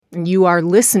And you are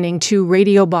listening to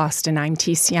Radio Boston. I'm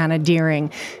Tiziana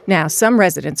Deering. Now, some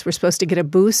residents were supposed to get a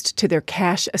boost to their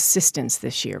cash assistance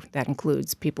this year. That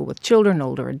includes people with children,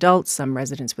 older adults, some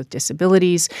residents with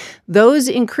disabilities. Those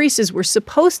increases were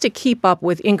supposed to keep up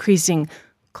with increasing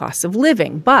costs of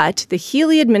living, but the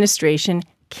Healy administration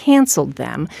canceled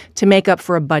them to make up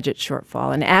for a budget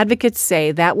shortfall. And advocates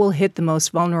say that will hit the most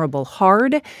vulnerable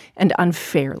hard and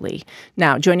unfairly.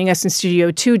 Now, joining us in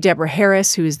Studio 2, Deborah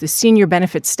Harris, who is the Senior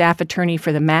Benefits Staff Attorney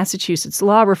for the Massachusetts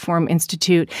Law Reform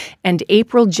Institute, and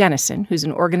April Jennison, who's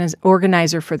an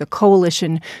organizer for the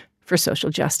Coalition for Social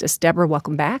Justice. Deborah,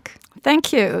 welcome back.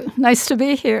 Thank you. Nice to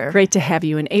be here. Great to have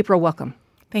you. And April, welcome.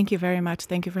 Thank you very much.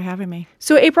 Thank you for having me.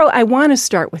 So, April, I want to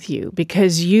start with you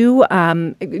because you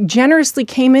generously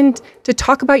came in to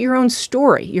talk about your own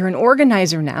story. You're an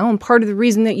organizer now, and part of the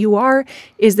reason that you are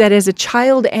is that as a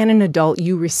child and an adult,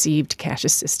 you received cash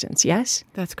assistance, yes?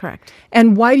 That's correct.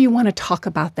 And why do you want to talk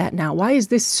about that now? Why is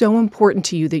this so important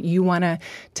to you that you want to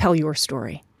tell your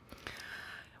story?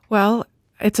 Well,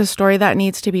 it's a story that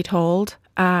needs to be told,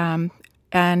 and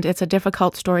it's a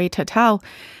difficult story to tell.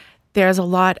 There's a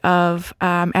lot of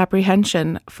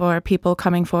apprehension for people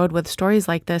coming forward with stories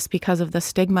like this because of the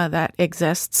stigma that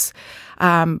exists,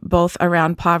 both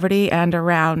around poverty and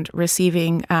around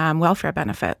receiving welfare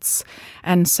benefits.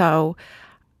 And so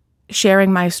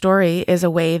sharing my story is a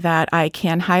way that I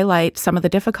can highlight some of the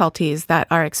difficulties that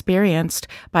are experienced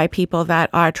by people that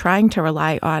are trying to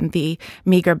rely on the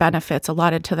meager benefits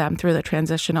allotted to them through the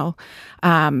Transitional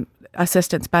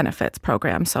Assistance Benefits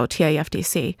Program, so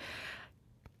TAFDC.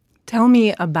 Tell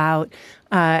me about,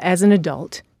 as an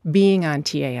adult, being on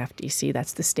TAFDC.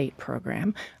 That's the state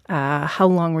program. How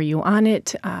long were you on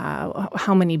it?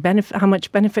 How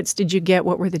much benefits did you get?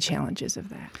 What were the challenges of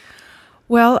that?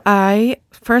 Well, I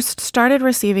first started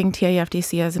receiving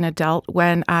TAFDC as an adult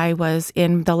when I was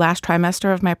in the last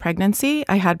trimester of my pregnancy.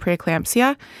 I had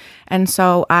preeclampsia, and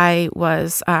so I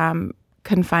was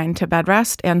confined to bed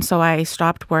rest, and so I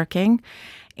stopped working.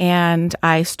 And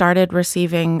I started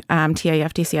receiving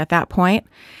TAFDC at that point.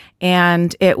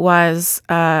 And it was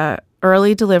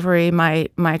early delivery.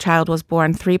 My child was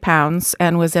born 3 pounds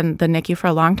and was in the NICU for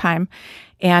a long time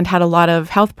and had a lot of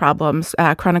health problems,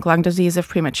 chronic lung disease of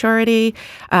prematurity,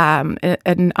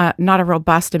 and not a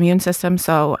robust immune system.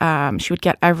 So she would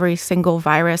get every single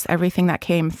virus, everything that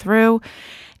came through.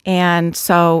 And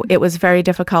so it was very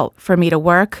difficult for me to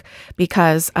work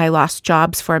because I lost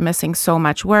jobs for missing so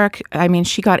much work. I mean,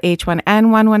 she got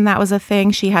H1N1 when that was a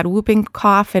thing. She had whooping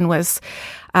cough and was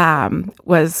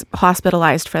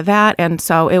hospitalized for that. And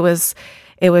so it was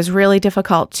really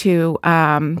difficult to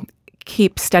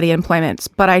keep steady employment.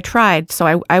 But I tried.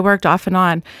 So I worked off and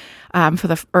on for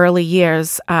the early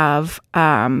years of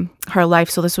her life.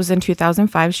 So this was in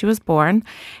 2005. She was born,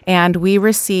 and we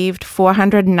received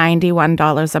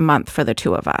 $491 a month for the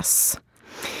two of us.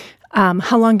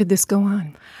 How long did this go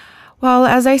on? Well,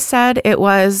 as I said, it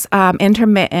was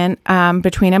intermittent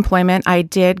between employment. I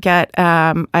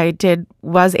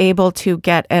was able to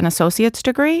get an associate's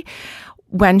degree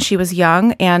when she was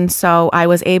young, and so I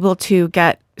was able to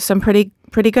get some pretty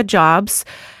good jobs.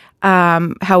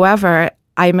 However,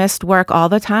 I missed work all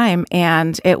the time,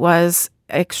 and it was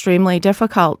extremely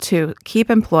difficult to keep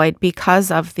employed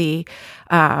because of the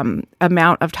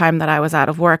amount of time that I was out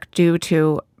of work due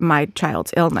to my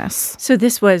child's illness. So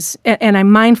this was, and I'm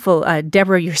mindful,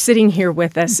 Deborah, you're sitting here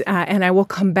with us, and I will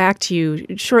come back to you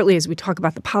shortly as we talk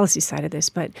about the policy side of this,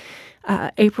 but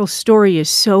April's story is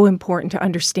so important to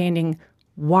understanding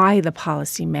why the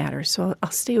policy matters. So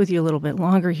I'll stay with you a little bit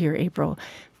longer here, April.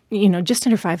 You know, just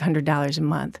under $500 a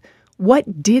month.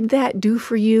 What did that do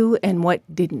for you, and what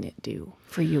didn't it do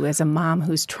for you as a mom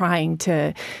who's trying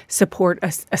to support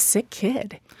a sick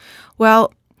kid?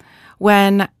 Well,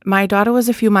 when my daughter was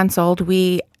a few months old,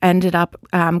 we ended up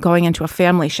going into a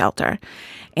family shelter.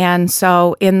 And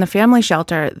so in the family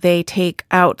shelter, they take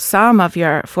out some of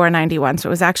your $491, so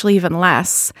it was actually even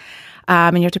less.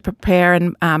 And you have to prepare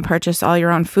and purchase all your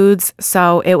own foods.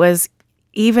 So it was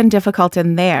even difficult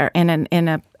in there in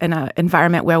an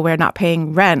environment where we're not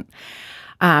paying rent.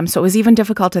 So it was even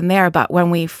difficult in there. But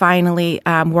when we finally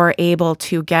were able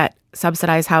to get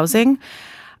subsidized housing,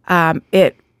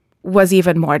 it was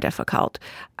even more difficult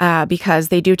because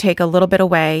they do take a little bit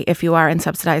away if you are in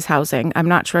subsidized housing. I'm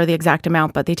not sure the exact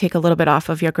amount, but they take a little bit off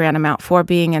of your grant amount for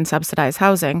being in subsidized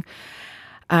housing.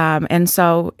 And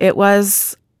so it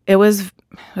was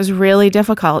really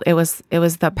difficult. It was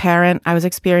the parent. I was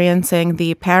experiencing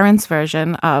the parents'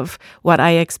 version of what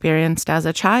I experienced as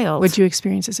a child. What did you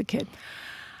experience as a kid?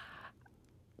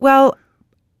 Well,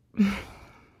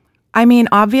 I mean,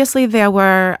 obviously there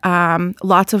were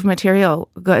lots of material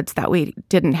goods that we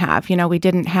didn't have. We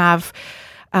didn't have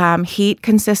heat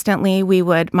consistently.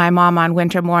 My mom on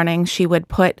winter mornings, she would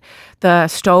put the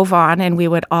stove on and we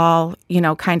would all,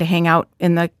 kind of hang out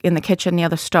in the kitchen near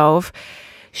the stove.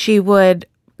 She would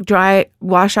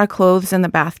wash our clothes in the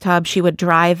bathtub. She would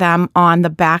dry them on the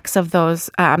backs of those,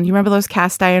 you remember those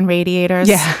cast iron radiators?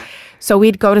 Yeah. So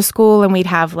we'd go to school and we'd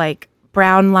have like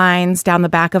brown lines down the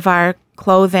back of our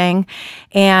clothing.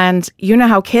 And you know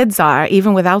how kids are,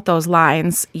 even without those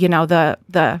lines,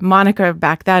 the moniker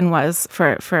back then was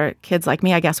for kids like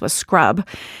me, I guess, was scrub.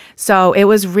 So it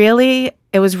was really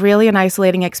an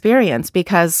isolating experience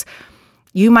because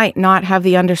you might not have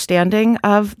the understanding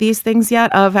of these things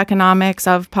yet, of economics,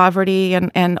 of poverty,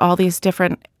 and all these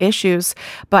different issues,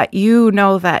 but you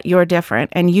know that you're different,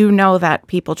 and you know that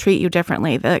people treat you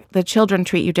differently, the children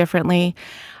treat you differently.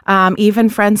 Even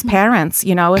friends' parents,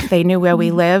 if they knew where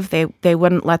we live, they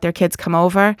wouldn't let their kids come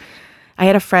over. I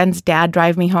had a friend's dad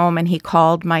drive me home, and he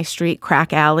called my street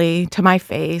crack alley to my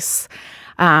face.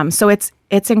 So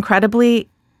it's incredibly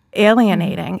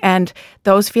alienating, and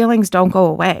those feelings don't go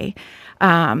away.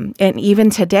 And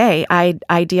even today,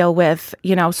 I deal with,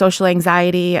 social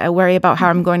anxiety. I worry about how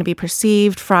I'm going to be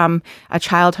perceived from a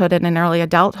childhood and an early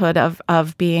adulthood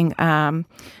of being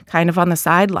kind of on the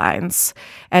sidelines.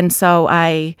 And so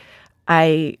I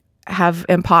have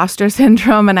imposter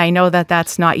syndrome, and I know that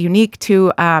that's not unique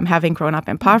to having grown up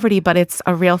in poverty, but it's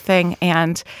a real thing,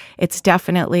 and it's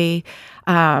definitely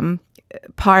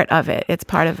part of it. It's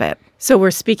part of it. So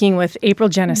we're speaking with April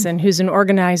Jennison, who's an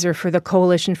organizer for the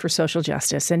Coalition for Social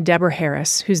Justice, and Deborah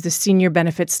Harris, who's the senior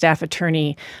benefits staff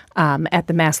attorney at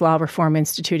the Mass Law Reform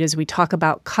Institute, as we talk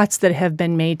about cuts that have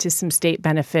been made to some state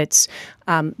benefits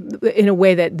in a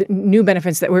way that new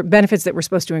benefits that were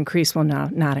supposed to increase will now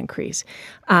not increase.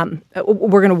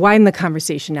 We're going to widen the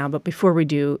conversation now, but before we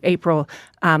do, April,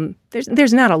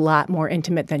 there's not a lot more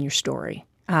intimate than your story.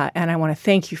 And I want to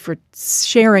thank you for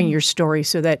sharing your story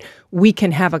so that we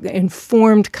can have an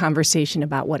informed conversation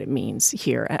about what it means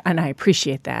here. And I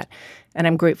appreciate that. And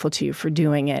I'm grateful to you for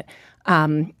doing it.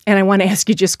 And I want to ask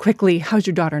you just quickly, how's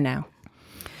your daughter now?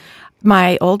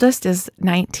 My oldest is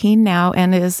 19 now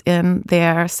and is in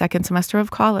their second semester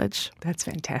of college. That's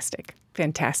fantastic.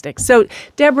 Fantastic. So,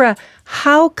 Deborah,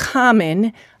 how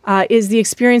common is the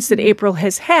experience that April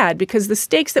has had? Because the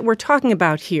stakes that we're talking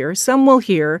about here, some will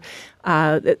hear,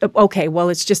 okay, well,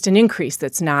 it's just an increase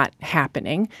that's not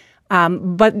happening.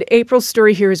 But April's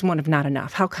story here is one of not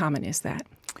enough. How common is that?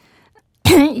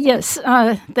 Yes,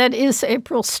 that is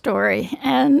April's story.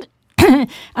 And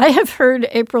I have heard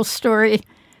April's story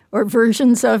or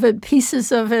versions of it,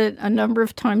 pieces of it, a number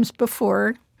of times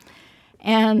before.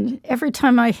 And every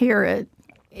time I hear it,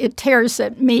 it tears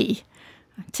at me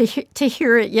to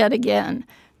hear it yet again,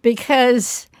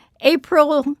 because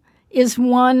April is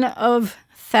one of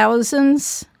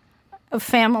thousands of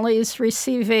families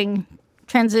receiving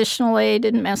transitional aid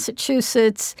in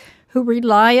Massachusetts who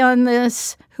rely on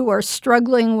this, who are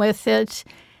struggling with it.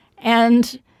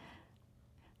 And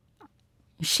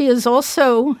she is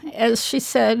also, as she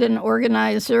said, an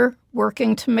organizer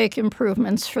working to make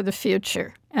improvements for the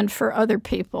future and for other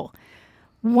people.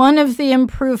 One of the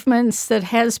improvements that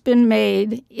has been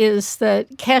made is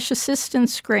that cash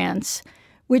assistance grants,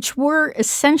 which were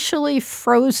essentially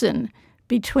frozen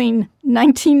between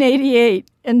 1988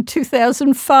 and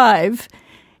 2005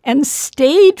 and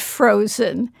stayed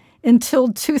frozen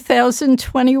until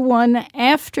 2021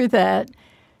 after that,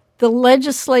 the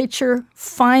legislature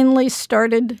finally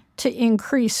started to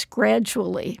increase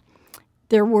gradually.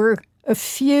 There were a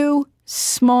few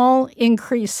small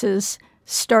increases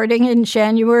starting in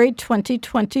January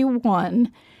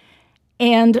 2021,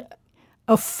 and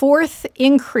a fourth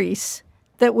increase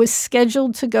that was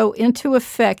scheduled to go into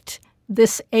effect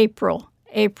this April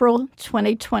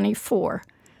 2024,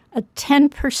 a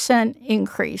 10%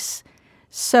 increase.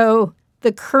 So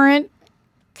the current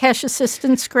cash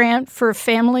assistance grant for a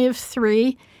family of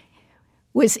 3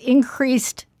 was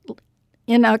increased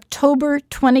in October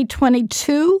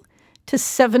 2022 to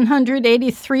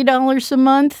 $783 a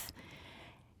month.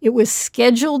 It was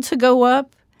scheduled to go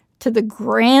up to the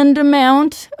grand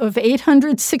amount of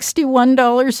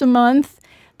 $861 a month.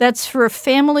 That's for a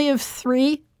family of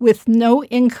 3 with no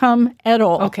income at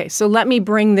all. Okay, so let me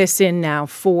bring this in now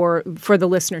for the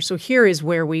listener. So here is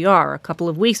where we are. A couple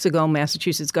of weeks ago,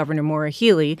 Massachusetts Governor Maura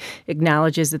Healey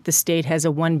acknowledges that the state has a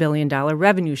 $1 billion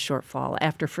revenue shortfall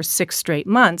after for 6 straight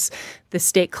months, the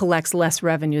state collects less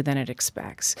revenue than it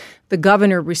expects. The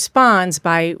governor responds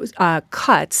by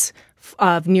cuts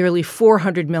of nearly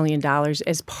 $400 million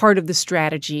as part of the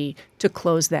strategy to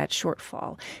close that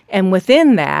shortfall. And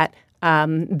within that,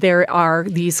 there are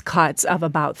these cuts of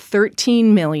about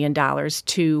 $13 million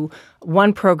to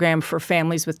one program for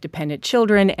families with dependent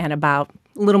children and about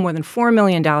a little more than $4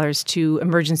 million to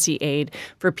emergency aid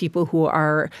for people who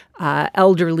are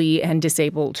elderly and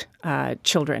disabled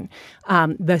children.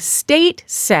 The state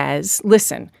says,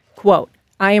 listen, quote,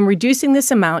 I am reducing this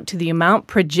amount to the amount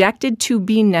projected to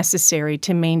be necessary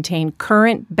to maintain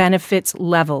current benefits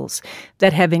levels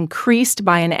that have increased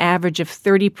by an average of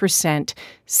 30%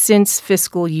 since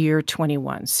fiscal year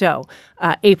 21. So,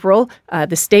 April,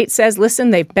 the state says, listen,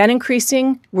 they've been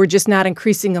increasing. We're just not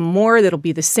increasing them more. That'll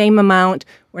be the same amount.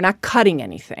 We're not cutting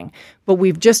anything. But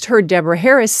we've just heard Deborah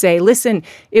Harris say, listen,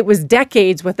 it was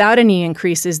decades without any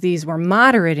increases. These were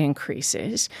moderate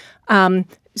increases.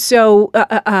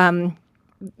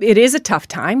 It is a tough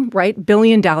time, right? $1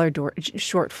 billion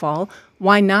shortfall.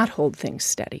 Why not hold things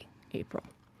steady, April?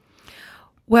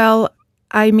 Well,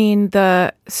 I mean,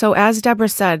 so as Deborah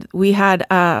said, we had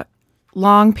a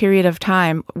long period of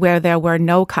time where there were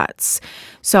no cuts.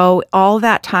 So all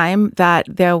that time that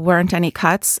there weren't any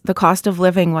cuts, the cost of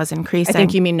living was increasing. I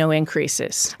think you mean no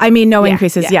increases. I mean no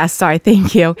increases. Yeah. Yes, sorry.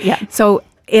 Thank you. Yeah. So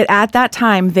at that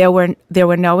time, there were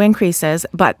no increases,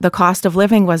 but the cost of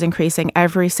living was increasing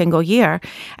every single year.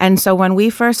 And so when we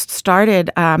first started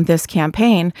this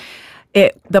campaign,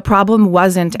 the problem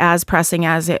wasn't as pressing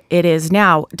as it is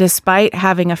now. Despite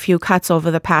having a few cuts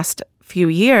over the past few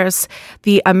years,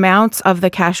 the amounts of the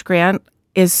cash grant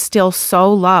is still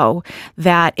so low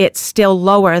that it's still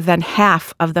lower than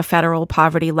half of the federal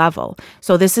poverty level.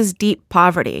 So this is deep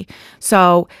poverty.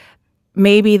 So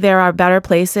maybe there are better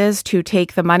places to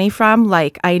take the money from.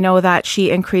 Like, I know that she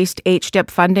increased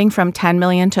HDIP funding from $10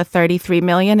 million to $33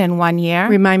 million in 1 year.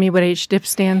 Remind me what HDIP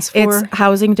stands for. It's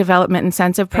Housing Development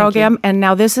Incentive Program. And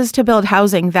now this is to build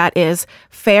housing that is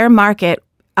fair market,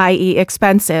 i.e.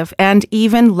 expensive, and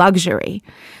even luxury.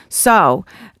 So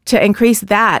to increase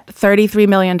that $33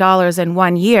 million in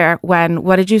 1 year when,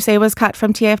 what did you say was cut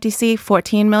from TFDC?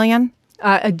 $14 million?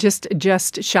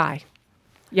 Just shy.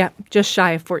 Yeah, just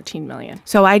shy of $14 million.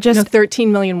 So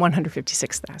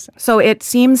 $13,156,000. So it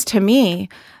seems to me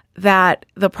that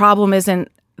the problem isn't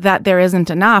that there isn't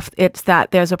enough, it's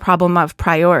that there's a problem of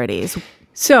priorities.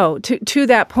 So to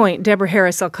that point, Deborah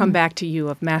Harris, I'll come back to you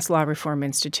of Mass Law Reform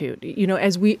Institute. You know,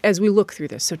 as we look through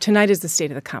this, so tonight is the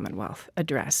State of the Commonwealth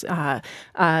address.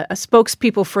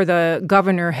 Spokespeople for the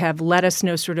governor have let us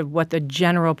know sort of what the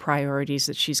general priorities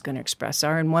that she's going to express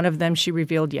are. And one of them she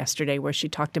revealed yesterday where she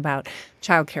talked about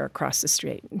childcare across the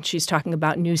state. And she's talking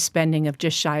about new spending of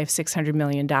just shy of $600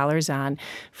 million on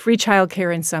free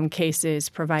childcare in some cases,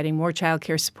 providing more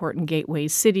childcare support in gateway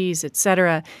cities, et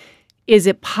cetera. Is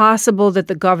it possible that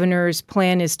the governor's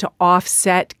plan is to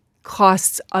offset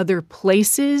costs other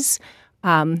places?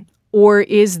 Or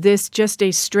is this just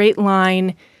a straight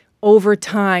line over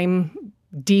time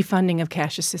defunding of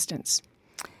cash assistance?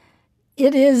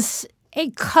 It is a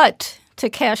cut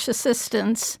to cash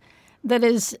assistance that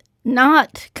is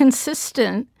not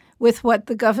consistent with what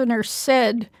the governor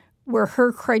said were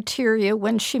her criteria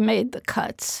when she made the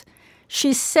cuts.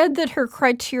 She said that her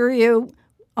criteria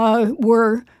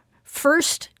were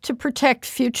first, to protect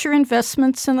future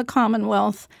investments in the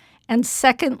Commonwealth, and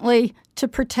secondly, to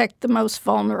protect the most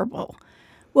vulnerable.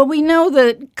 Well, we know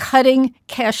that cutting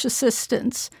cash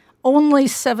assistance, only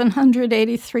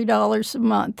 $783 a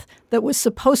month, that was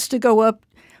supposed to go up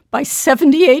by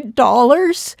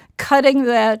 $78, cutting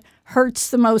that hurts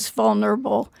the most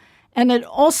vulnerable. And it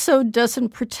also doesn't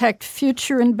protect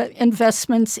future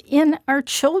investments in our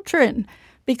children,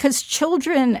 because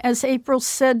children, as April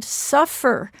said,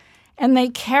 suffer. And they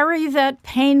carry that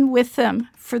pain with them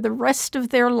for the rest of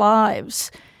their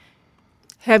lives.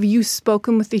 Have you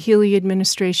spoken with the Healey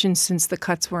administration since the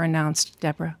cuts were announced,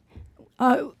 Deborah?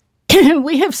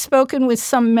 We have spoken with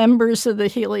some members of the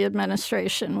Healey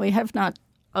administration. We have not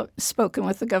spoken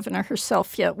with the governor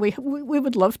herself yet. We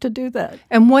would love to do that.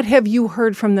 And what have you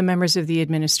heard from the members of the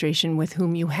administration with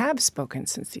whom you have spoken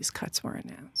since these cuts were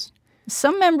announced?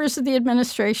 Some members of the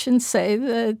administration say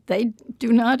that they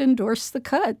do not endorse the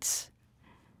cuts.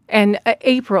 And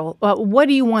April, what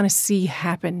do you want to see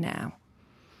happen now?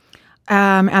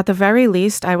 At the very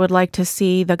least, I would like to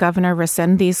see the governor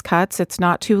rescind these cuts. It's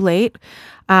not too late.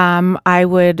 I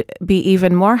would be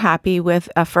even more happy with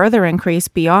a further increase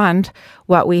beyond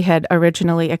what we had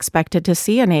originally expected to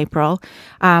see in April.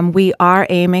 We are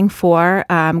aiming for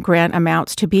grant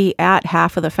amounts to be at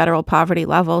half of the federal poverty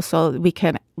level so we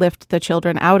can lift the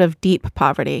children out of deep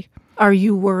poverty. Are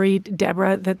you worried,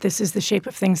 Deborah, that this is the shape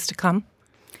of things to come?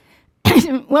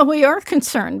 Well, we are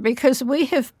concerned because we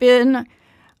have been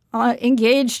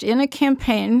engaged in a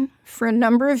campaign for a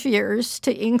number of years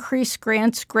to increase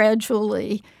grants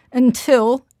gradually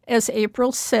until, as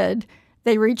April said,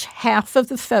 they reach half of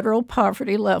the federal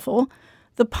poverty level.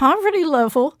 The poverty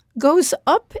level goes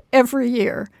up every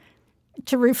year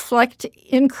to reflect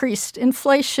increased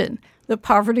inflation. The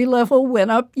poverty level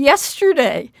went up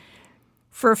yesterday.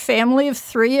 For a family of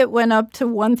 3, it went up to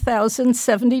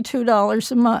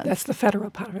 $1,072 a month. That's the federal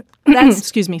poverty.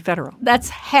 Federal. That's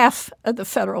half of the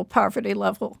federal poverty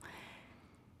level.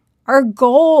 Our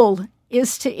goal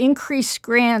is to increase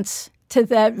grants to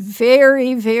that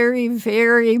very, very,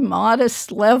 very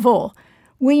modest level.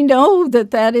 We know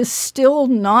that that is still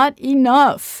not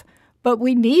enough, but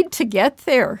we need to get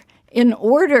there in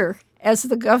order, as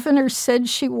the governor said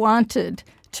she wanted,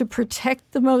 to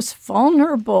protect the most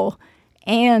vulnerable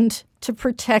and to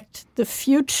protect the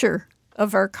future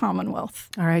of our Commonwealth.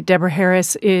 All right. Deborah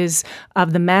Harris is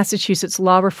of the Massachusetts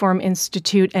Law Reform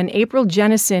Institute, and April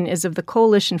Jennison is of the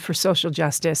Coalition for Social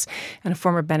Justice and a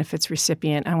former benefits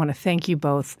recipient. I want to thank you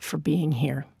both for being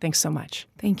here. Thanks so much.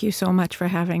 Thank you so much for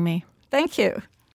having me. Thank you.